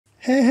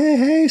Hey, hey,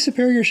 hey,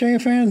 Superior Shea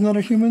fans and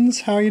other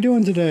humans, how are you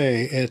doing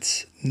today?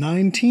 It's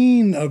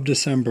 19 of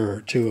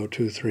December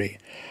 2023.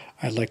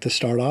 I'd like to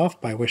start off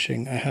by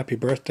wishing a happy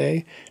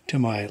birthday to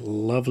my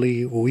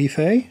lovely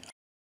Weefei.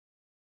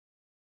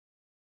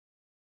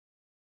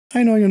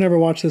 I know you'll never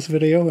watch this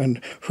video, and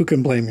who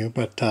can blame you,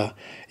 but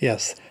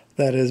yes,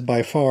 that is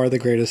by far the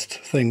greatest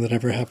thing that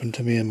ever happened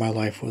to me in my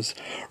life, was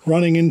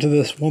running into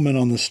this woman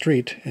on the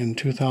street in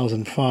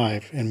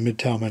 2005 in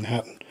Midtown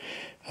Manhattan.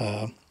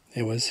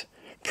 It was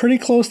pretty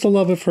close to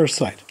love at first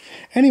sight.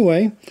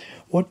 Anyway,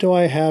 what do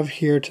I have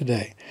here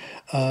today?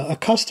 A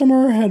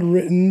customer had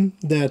written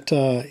that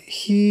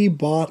he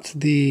bought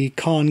the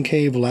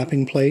concave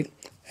lapping plate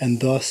and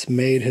thus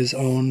made his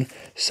own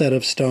set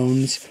of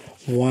stones,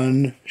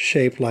 one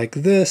shaped like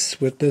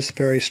this with this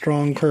very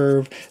strong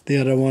curve, the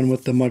other one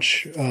with the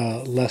much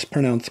less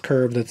pronounced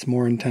curve that's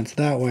more intense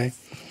that way.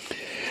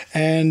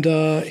 And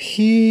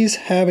he's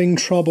having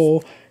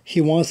trouble.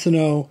 He wants to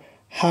know,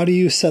 how do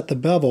you set the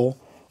bevel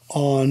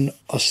on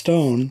a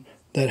stone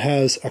that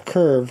has a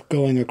curve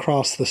going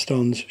across the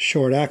stone's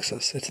short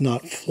axis? It's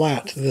not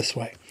flat this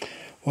way.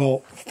 Well,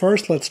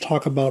 first let's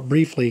talk about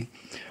briefly,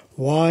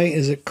 why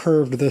is it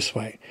curved this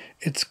way?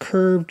 It's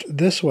curved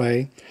this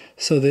way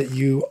so that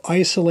you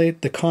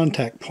isolate the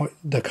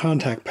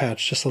contact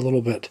patch just a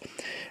little bit.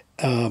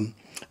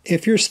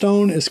 If your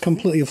stone is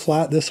completely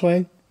flat this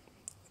way,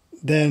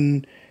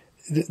 then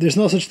there's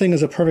no such thing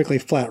as a perfectly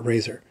flat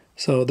razor.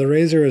 So the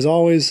razor is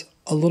always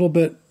a little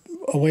bit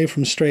away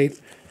from straight,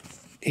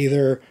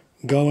 either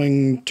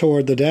going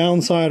toward the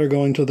downside or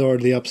going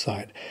toward the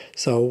upside.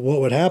 So what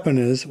would happen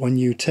is, when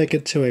you take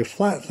it to a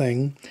flat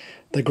thing,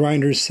 the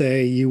grinders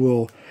say you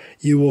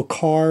will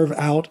carve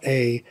out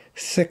a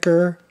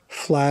thicker,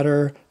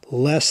 flatter,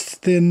 less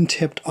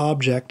thin-tipped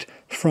object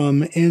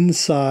from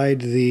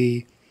inside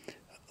the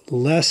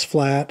less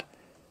flat,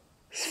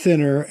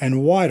 thinner,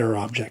 and wider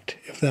object,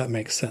 if that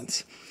makes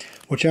sense.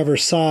 Whichever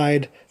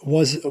side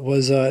was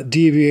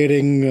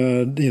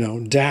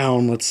deviating,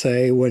 down, let's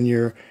say, when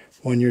you're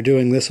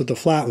doing this with the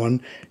flat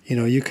one,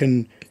 you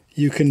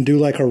can do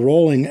like a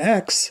rolling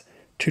X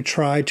to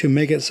try to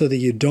make it so that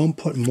you don't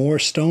put more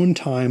stone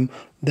time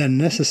than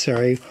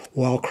necessary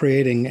while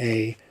creating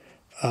a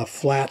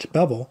flat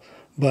bevel.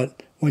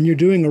 But when you're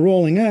doing a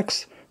rolling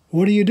X,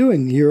 what are you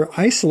doing? You're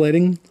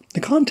isolating the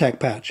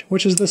contact patch,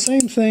 which is the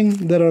same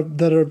thing that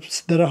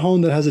a hone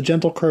that has a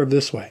gentle curve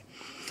this way.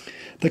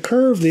 The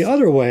curve the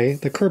other way,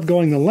 the curve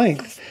going the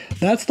length,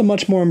 that's the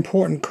much more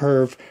important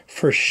curve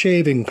for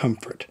shaving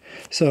comfort.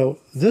 So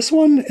this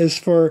one is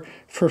for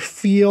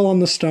feel on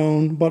the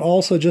stone, but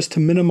also just to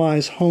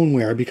minimize hone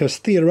wear, because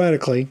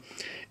theoretically,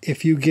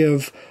 if you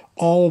give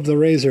all of the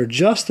razor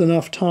just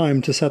enough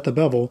time to set the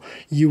bevel,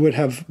 you would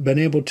have been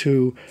able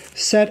to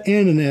set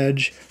in an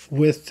edge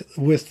with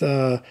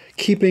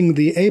keeping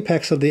the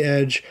apex of the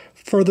edge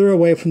further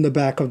away from the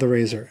back of the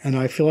razor. And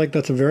I feel like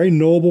that's a very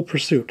noble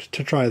pursuit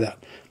to try that.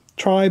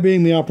 Try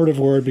being the operative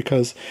word,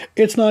 because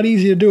it's not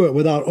easy to do it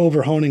without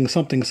over-honing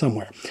something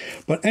somewhere.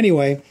 But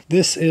anyway,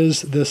 this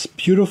is this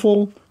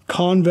beautiful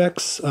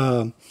convex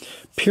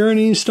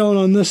Pyrenees stone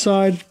on this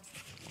side,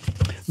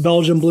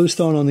 Belgian blue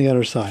stone on the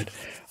other side.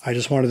 I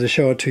just wanted to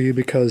show it to you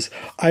because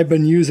I've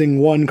been using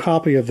one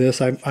copy of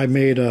this. I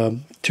made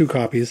 2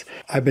 copies.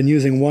 I've been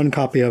using one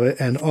copy of it,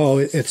 and oh,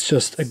 it's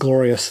just a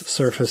glorious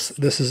surface.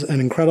 This is an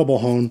incredible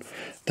hone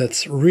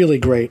that's really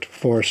great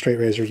for straight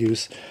razor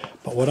use.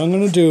 But what I'm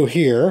going to do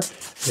here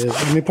is,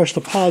 let me push the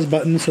pause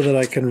button so that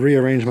I can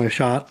rearrange my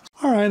shot.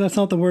 All right, that's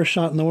not the worst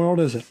shot in the world,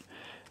 is it?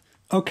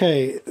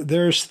 Okay,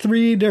 there's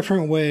 3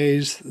 different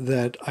ways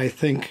that I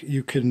think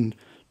you can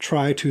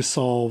try to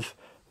solve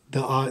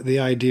the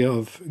idea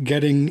of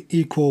getting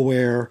equal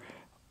wear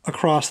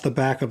across the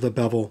back of the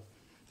bevel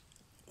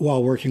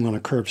while working on a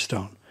curved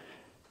stone.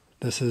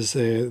 This is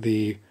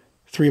the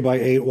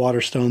 3x8 water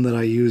stone that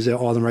I use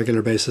on a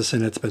regular basis,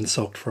 and it's been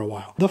soaked for a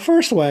while. The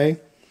first way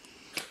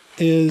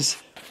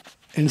is,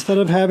 instead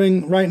of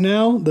having, right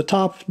now, the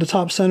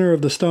top center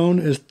of the stone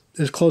is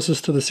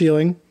closest to the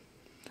ceiling,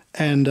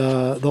 and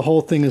the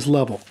whole thing is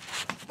level.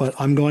 But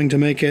I'm going to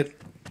make it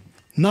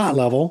not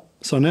level.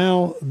 So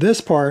now this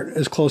part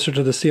is closer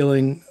to the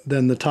ceiling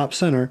than the top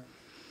center,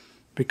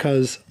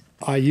 because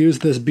I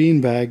used this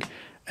beanbag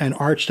and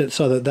arched it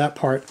so that that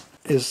part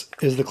is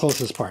the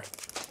closest part.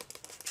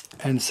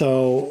 And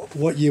so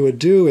what you would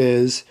do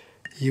is,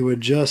 you would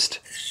just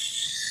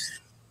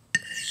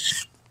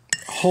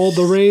hold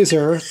the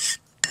razor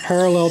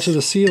parallel to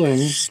the ceiling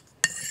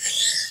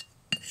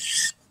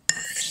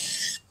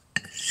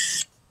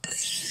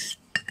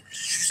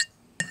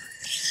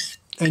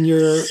and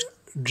you're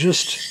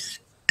just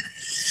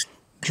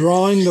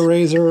drawing the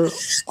razor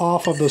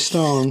off of the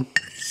stone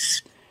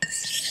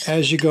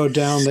as you go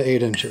down the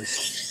 8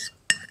 inches.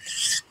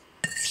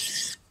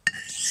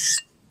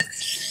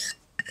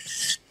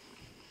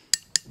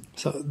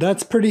 So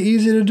that's pretty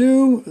easy to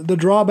do. The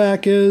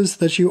drawback is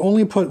that you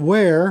only put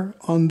wear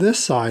on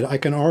this side. I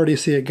can already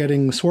see it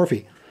getting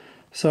swarfy.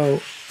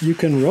 So you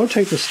can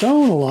rotate the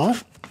stone a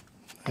lot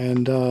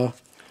and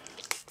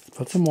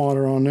put some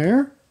water on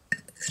there.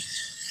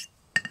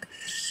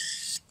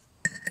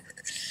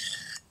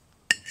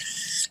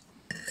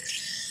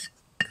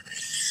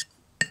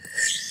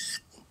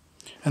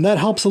 And that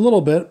helps a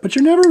little bit, but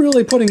you're never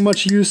really putting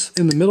much use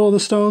in the middle of the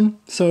stone,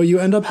 so you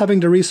end up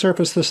having to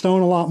resurface the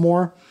stone a lot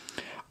more.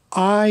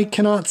 I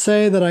cannot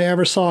say that I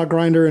ever saw a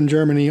grinder in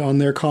Germany on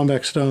their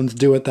convex stones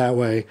do it that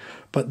way,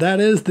 but that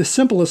is the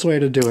simplest way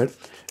to do it,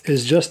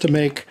 is just to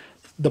make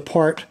the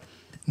part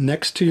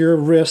next to your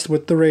wrist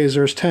with the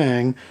razor's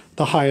tang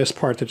the highest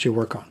part that you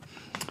work on.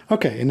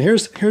 Okay, and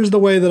here's the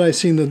way that I've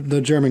seen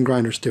the German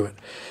grinders do it.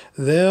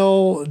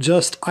 They'll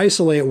just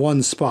isolate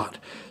one spot.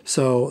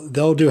 So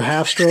they'll do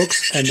half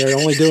strokes, and they're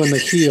only doing the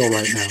heel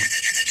right now.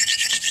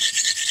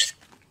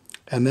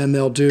 And then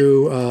they'll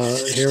do,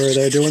 here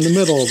they're doing the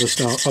middle of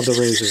the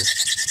razor.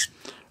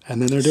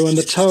 And then they're doing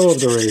the toe of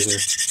the razor.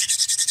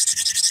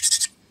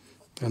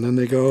 And then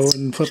they go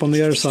and flip on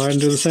the other side and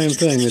do the same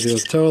thing. They do the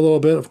toe a little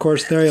bit. Of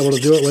course, they're able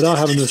to do it without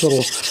having this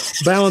little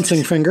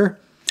balancing finger.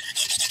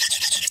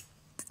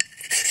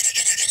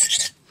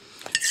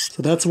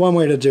 So that's one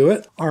way to do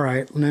it. All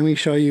right, let me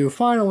show you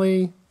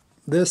finally.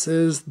 This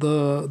is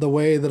the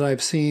way that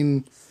I've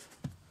seen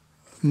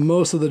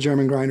most of the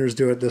German grinders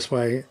do it this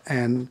way,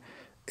 and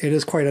it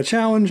is quite a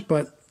challenge,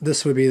 but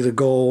this would be the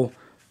goal,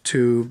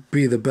 to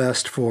be the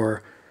best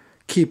for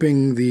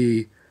keeping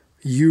the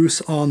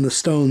use on the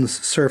stone's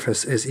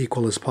surface as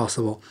equal as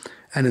possible.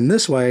 And in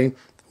this way,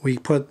 we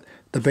put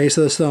the base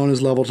of the stone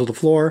is level to the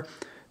floor,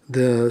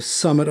 the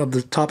summit of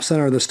the top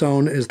center of the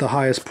stone is the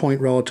highest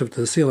point relative to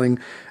the ceiling,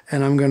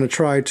 and I'm going to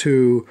try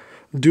to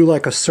do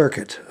like a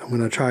circuit. I'm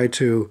going to try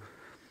to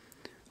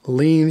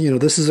lean,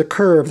 this is a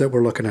curve that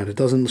we're looking at. It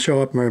doesn't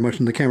show up very much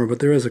in the camera, but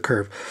there is a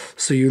curve.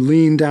 So you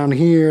lean down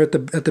here at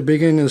the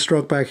beginning of the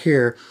stroke back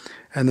here,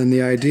 and then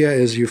the idea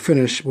is you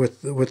finish with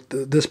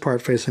this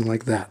part facing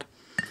like that.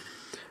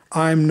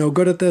 I'm no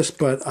good at this,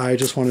 but I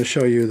just want to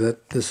show you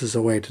that this is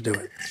a way to do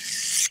it.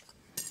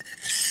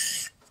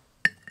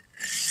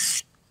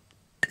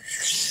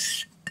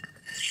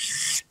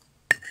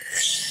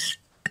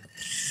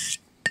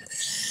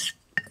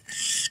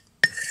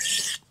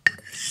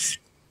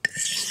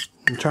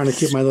 I'm trying to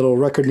keep my little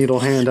record needle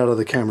hand out of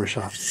the camera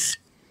shot.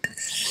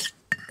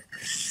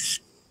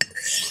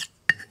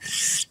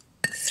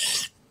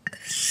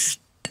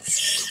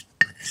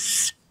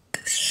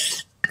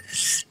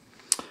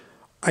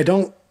 I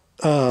don't,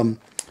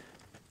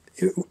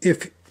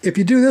 if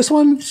you do this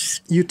one,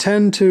 you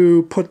tend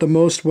to put the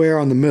most wear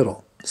on the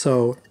middle.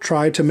 So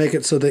try to make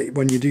it so that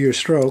when you do your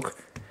stroke,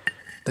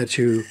 that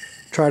you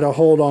try to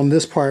hold on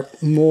this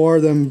part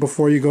more than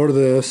before you go to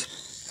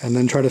this, and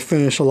then try to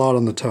finish a lot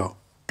on the toe.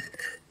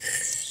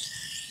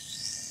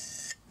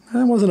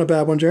 That wasn't a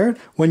bad one, Jared.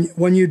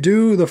 When you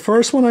do the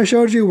first one I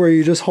showed you, where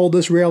you just hold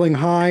this railing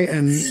high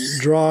and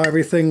draw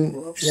everything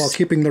while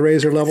keeping the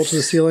razor level to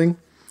the ceiling,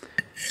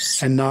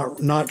 and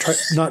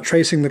not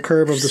tracing the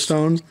curve of the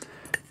stone,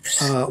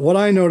 what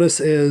I notice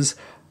is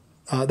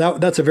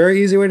that's a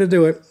very easy way to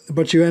do it.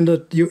 But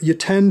you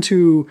tend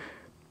to,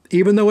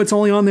 even though it's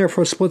only on there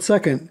for a split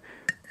second,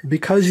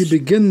 because you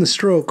begin the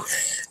stroke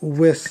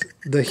with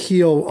the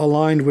heel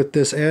aligned with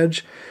this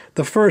edge,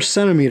 the first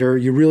centimeter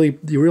you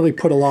really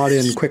put a lot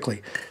in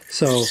quickly.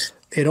 So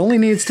it only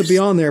needs to be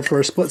on there for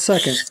a split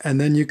second, and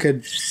then you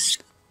could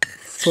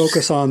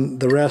focus on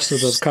the rest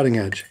of the cutting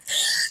edge,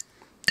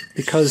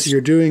 because you're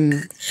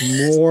doing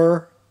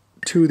more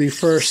to the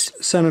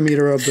first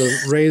centimeter of the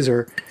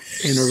razor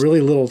in a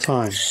really little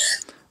time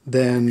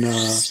than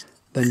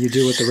you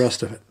do with the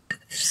rest of it.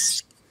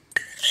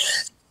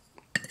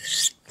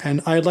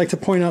 And I'd like to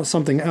point out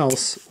something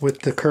else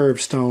with the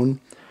curved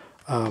stone.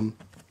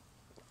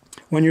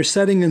 When you're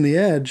setting in the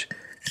edge,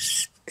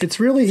 it's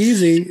really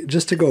easy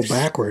just to go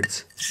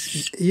backwards.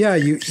 Yeah,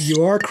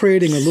 you are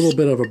creating a little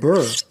bit of a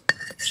burr,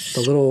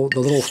 the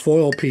little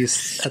foil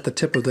piece at the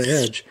tip of the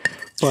edge,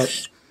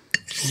 but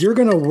you're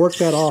going to work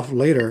that off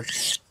later.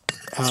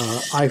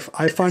 I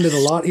find it a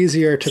lot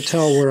easier to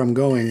tell where I'm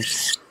going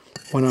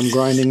when I'm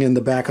grinding in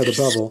the back of the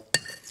bevel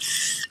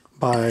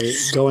by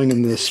going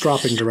in the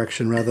stropping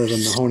direction rather than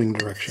the honing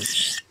direction.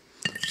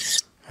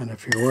 And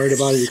if you're worried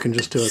about it, you can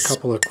just do a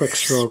couple of quick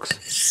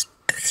strokes,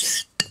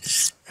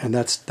 and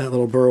that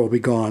little burr will be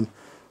gone.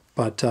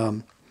 But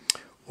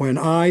when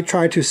I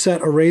try to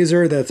set a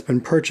razor that's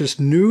been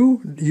purchased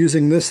new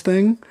using this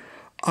thing,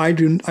 I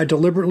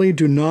deliberately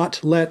do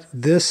not let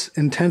this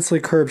intensely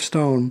curved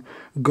stone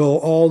go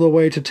all the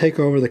way to take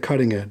over the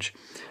cutting edge.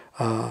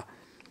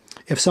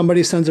 If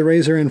somebody sends a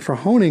razor in for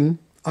honing,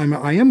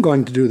 I am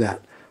going to do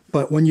that.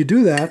 But when you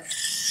do that,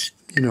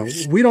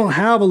 we don't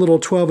have a little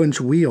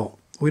 12-inch wheel.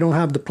 We don't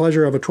have the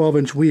pleasure of a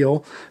 12-inch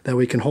wheel that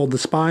we can hold the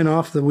spine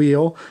off the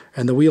wheel,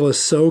 and the wheel is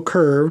so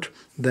curved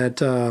that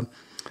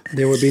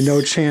there would be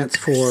no chance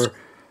for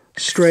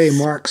stray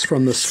marks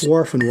from the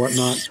swarf and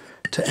whatnot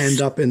to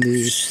end up in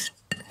the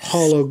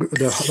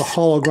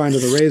hollow grind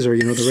of the razor,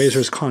 the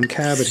razor's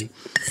concavity.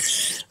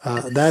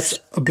 That's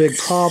a big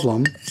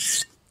problem,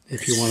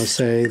 if you want to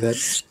say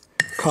that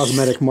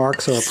cosmetic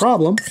marks are a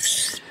problem.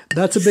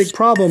 That's a big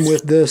problem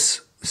with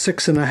this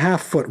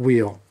 6.5-foot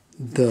wheel,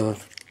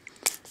 the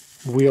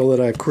wheel that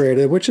I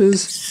created, which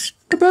is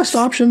the best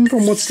option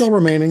from what's still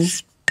remaining,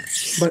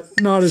 but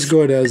not as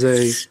good as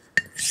a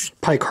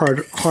Pike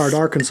Hard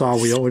Arkansas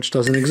wheel, which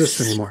doesn't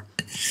exist anymore.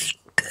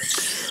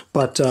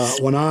 But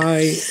when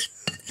I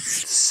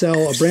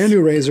sell a brand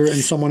new razor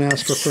and someone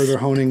asks for further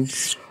honing,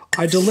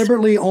 I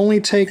deliberately only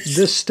take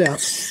this step,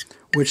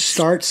 which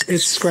starts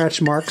its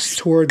scratch marks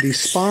toward the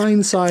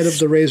spine side of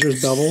the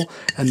razor's bevel,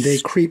 and they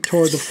creep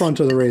toward the front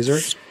of the razor.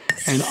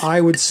 And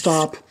I would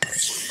stop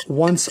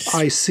once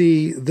I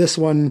see this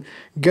one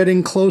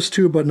getting close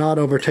to but not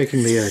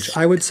overtaking the edge.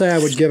 I would say I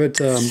would give it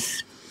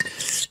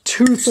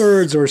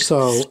 2/3 or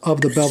so of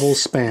the bevel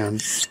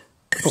span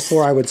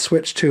before I would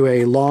switch to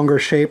a longer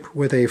shape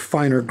with a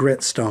finer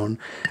grit stone.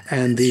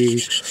 And the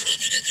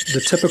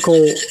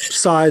typical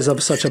size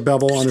of such a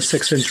bevel on a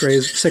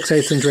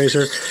 6/8 inch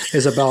razor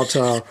is about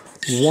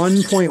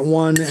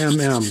 1.1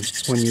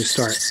 mm when you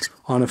start.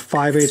 On a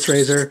 5/8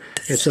 razor,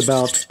 it's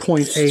about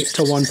 0.8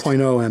 to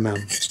 1.0 mm.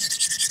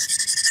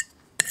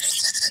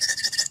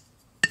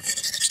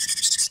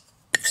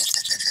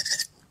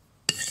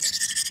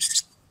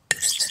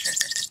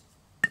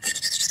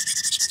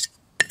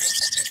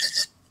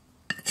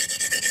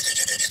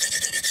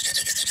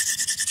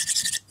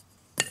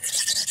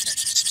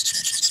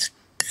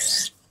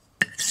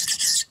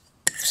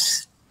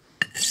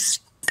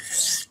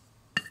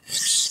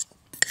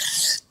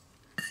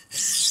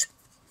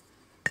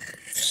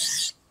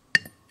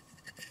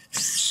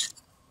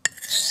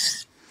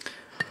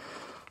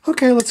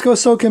 Okay, let's go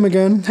soak him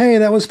again. Hey,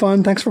 that was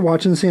fun. Thanks for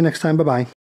watching. See you next time. Bye-bye.